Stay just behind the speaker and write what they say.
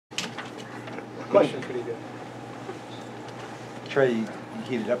Question's pretty good. Trey, you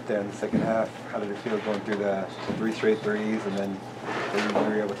heated up there in the second half. How did it feel going through the 3 straight threes and then what you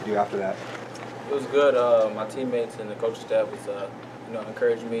were able to do after that? It was good. My teammates and the coaching staff was,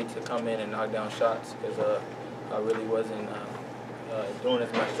 encouraging me to come in and knock down shots because I really wasn't doing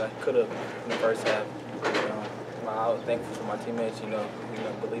as much as I could have in the first half. I was thankful for my teammates,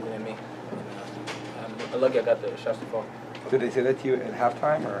 believing in me. And, I'm lucky I got the shots to fall. Did they say that to you at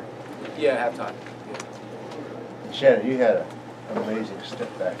halftime, or? Yeah, at halftime. Yeah. Shannon, you had an amazing step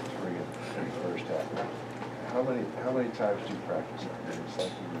back three in the first half. How many times do you practice that? It's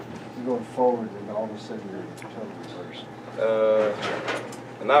like you're going forward and all of a sudden you're totally reverse.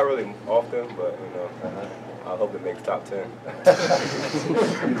 Not really often, but I hope it makes top 10.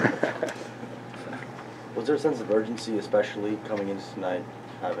 Was there a sense of urgency, especially coming into tonight,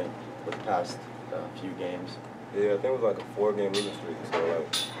 having the past few games? Yeah, I think it was like a 4-game losing streak, so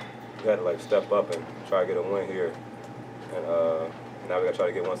we had to step up and try to get a win here, and now we got to try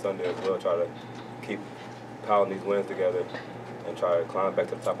to get one Sunday as well. Try to keep piling these wins together and try to climb back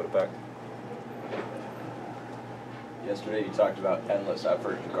to the top of the pack. Yesterday you talked about endless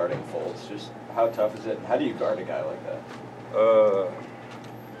effort in guarding Fultz. Just how tough is it, and how do you guard a guy like that?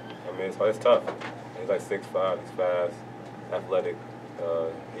 It's tough. He's like 6'5", he's fast, athletic.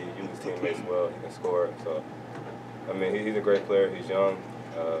 He uses teammates well, he can score. So, he's a great player, he's young.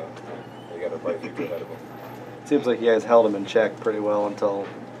 He got a bright future ahead of him. Seems like you guys held him in check pretty well until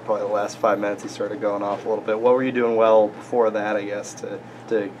probably the last 5 minutes he started going off a little bit. What were you doing well before that, I guess,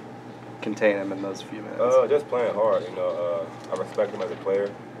 to contain him in those few minutes? Just playing hard. I respect him as a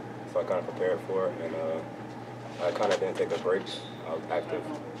player, so I kind of prepared for it, and I kind of didn't take a break. I was active,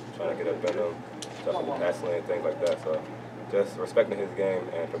 trying to get up in him, stuff in the pass lane, things like that. So just respecting his game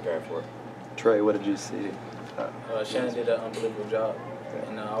and preparing for it. Trey, what did you see? Shannon did an unbelievable job,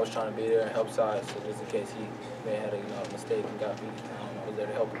 and I was trying to be there and help size, so just in case he may have had a mistake and got beat, I was there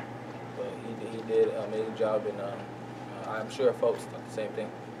to help him. But he did an amazing job, and I'm sure folks thought the same thing.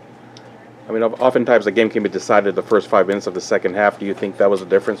 Oftentimes the game can be decided the first 5 minutes of the second half. Do you think that was a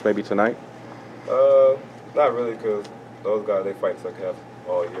difference maybe tonight? Not really, because those guys, they fight second half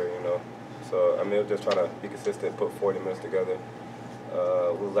all year, So, it was just trying to be consistent, put 40 minutes together.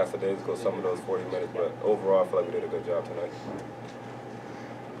 We was lackadaisical some of those 40 minutes, but overall I feel like we did a good job tonight.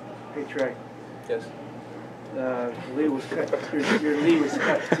 Hey, Trey. Yes. Your lead was cut to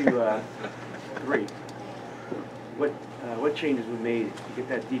 3. What changes were made to get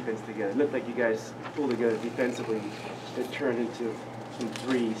that defense together? It looked like you guys pulled together defensively. It turned into some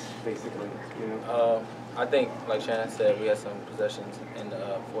threes, basically. I think, like Shannon said, we had some possessions in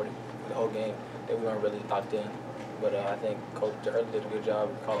the whole game that we weren't really locked in. But I think Coach Early did a good job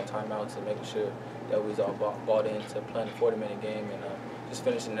of calling timeouts and making sure that we was all bought into playing a 40-minute game and just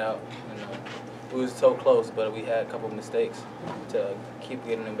finishing it out. We was so close, but we had a couple of mistakes to keep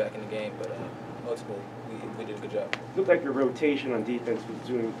getting them back in the game. But ultimately, we did a good job. It looked like your rotation on defense was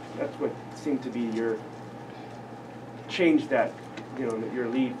doing. That's what seemed to be your change that your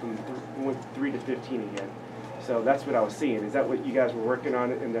lead from 3 to 15 again. So that's what I was seeing. Is that what you guys were working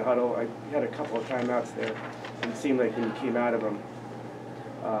on in the huddle? I had a couple of timeouts there, and it seemed like when you came out of them,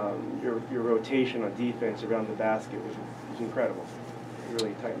 your rotation on defense around the basket was incredible. It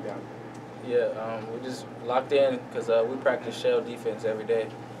really tightened down. Yeah, we just locked in because we practice shell defense every day.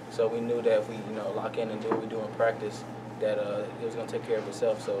 So we knew that if we lock in and do what we do in practice, that it was going to take care of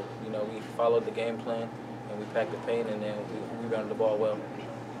itself. So we followed the game plan and we packed the paint, and then we ran the ball well.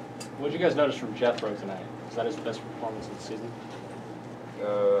 What did you guys notice from Jethro tonight? Is that his best performance of the season?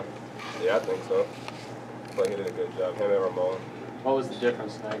 Yeah, I think so. But he did a good job. Him and Ramon. What was the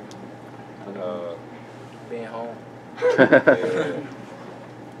difference tonight? Being home. Yeah.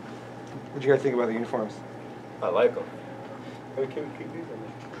 What did you guys think about the uniforms? I like them. Can we keep these?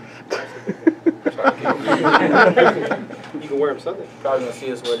 You can wear them Sunday. Probably going to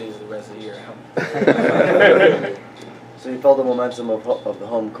see us wear these the rest of the year. So you felt the momentum of the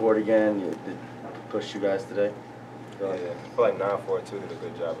home court again. It pushed you guys today. Yeah, I feel like 9-4-2 did a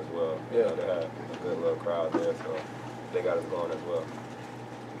good job as well. Yeah. They had a good little crowd there, so they got us going as well.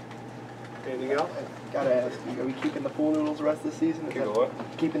 Anything else? Gotta ask you, are we keeping the pool noodles the rest of the season? Keeping what?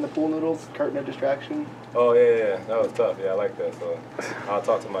 Keeping the pool noodles, curtain of distraction. Oh, yeah, that was tough. Yeah, I like that. So I'll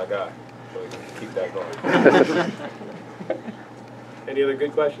talk to my guy so we can keep that going. Any other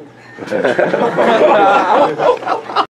good questions?